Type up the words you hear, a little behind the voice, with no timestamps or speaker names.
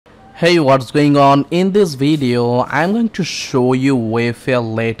Hey, what's going on? In this video I'm going to show you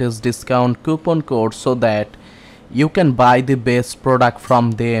Wayfair latest discount coupon code so that you can buy the best product from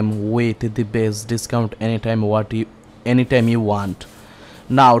them with the best discount anytime you want.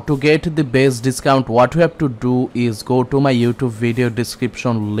 Now to get the best discount, what you have to do is go to my YouTube video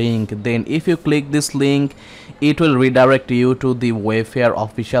description link. Then if you click this link, it will redirect you to the Wayfair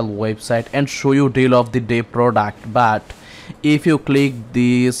official website and show you deal of the day product. But if you click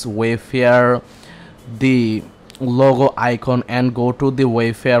this Wayfair the logo icon and go to the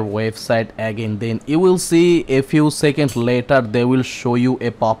Wayfair website again, then you will see a few seconds later they will show you a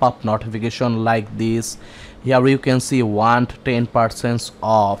pop-up notification like this. Here you can see want 10%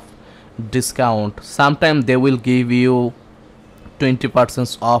 off discount. Sometimes they will give you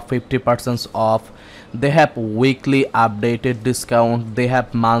 20% off, 50% off. They have weekly updated discount, they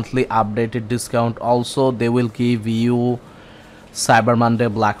have monthly updated discount. Also they will give you Cyber Monday,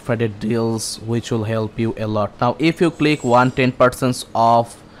 Black Friday deals, which will help you a lot. Now if you click 10%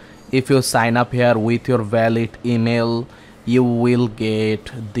 off, if you sign up here with your valid email, you will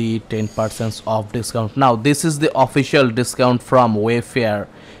get the 10% off discount. Now this is the official discount from Wayfair,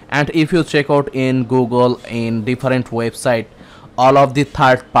 and if you check out in Google in different website, all of the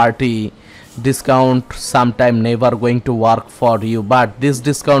third party discount sometime never going to work for you, but this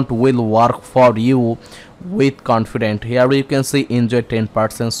discount will work for you with confident. Here you can see enjoy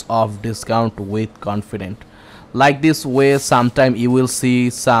 10% off discount with confident. Like this way, sometime you will see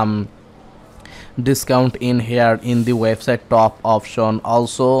some discount in here in the website top option.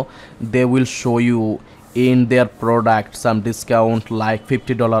 Also they will show you in their product some discount like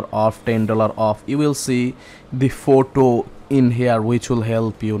 $50 off, $10 off. You will see the photo in here which will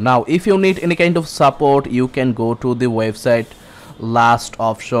help you. Now if you need any kind of support, you can go to the website last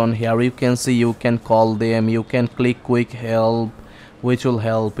option. Here you can see you can call them, you can click quick help which will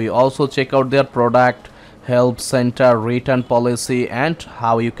help you. Also check out their product help center, return policy, and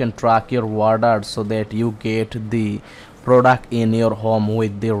how you can track your orders so that you get the product in your home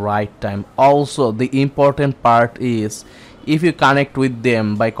with the right time. Also the important part is, if you connect with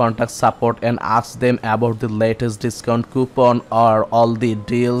them by contact support and ask them about the latest discount coupon or all the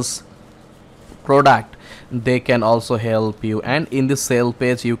deals product, they can also help you. And in the sale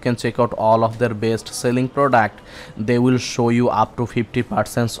page you can check out all of their best selling product. They will show you up to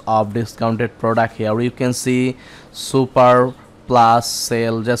 50% off discounted product. Here you can see super plus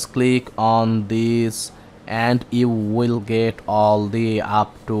sale. Just click on this and you will get all the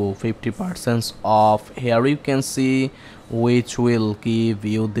up to 50% off. Here you can see which will give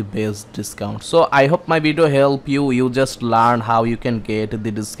you the best discount. So I hope my video help you. You just learn how you can get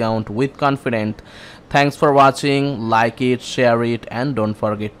the discount with confidence. Thanks for watching. Like it, share it, and don't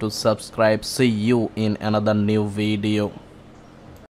forget to subscribe. See you in another new video.